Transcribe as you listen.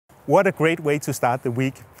What a great way to start the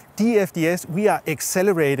week. DFDS, we are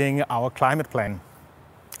accelerating our climate plan.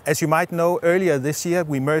 As you might know, earlier this year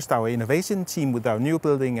we merged our innovation team with our new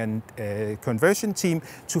building and conversion team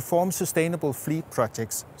to form sustainable fleet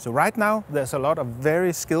projects. So right now there's a lot of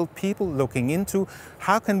very skilled people looking into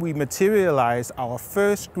how can we materialize our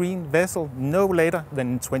first green vessel no later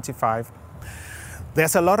than in 2025.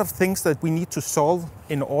 There's a lot of things that we need to solve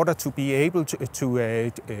in order to be able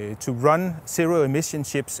to run zero-emission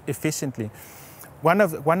ships efficiently. One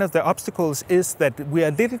of the obstacles is that we are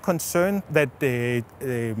a little concerned that the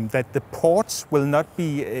ports will not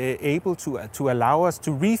be able to allow us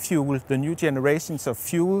to refuel the new generations of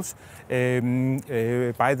fuels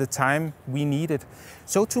by the time we need it.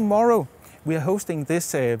 So tomorrow we are hosting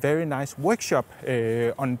this very nice workshop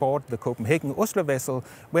on board the Copenhagen-Oslo vessel,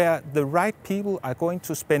 where the right people are going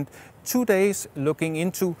to spend 2 days looking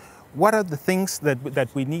into what are the things that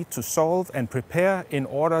we need to solve and prepare in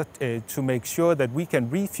order to make sure that we can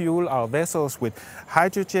refuel our vessels with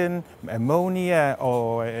hydrogen, ammonia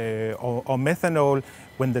or methanol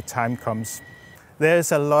when the time comes.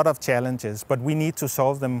 There's a lot of challenges, but we need to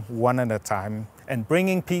solve them one at a time. And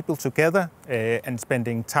bringing people together and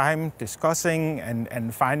spending time discussing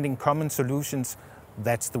and finding common solutions,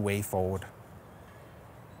 that's the way forward.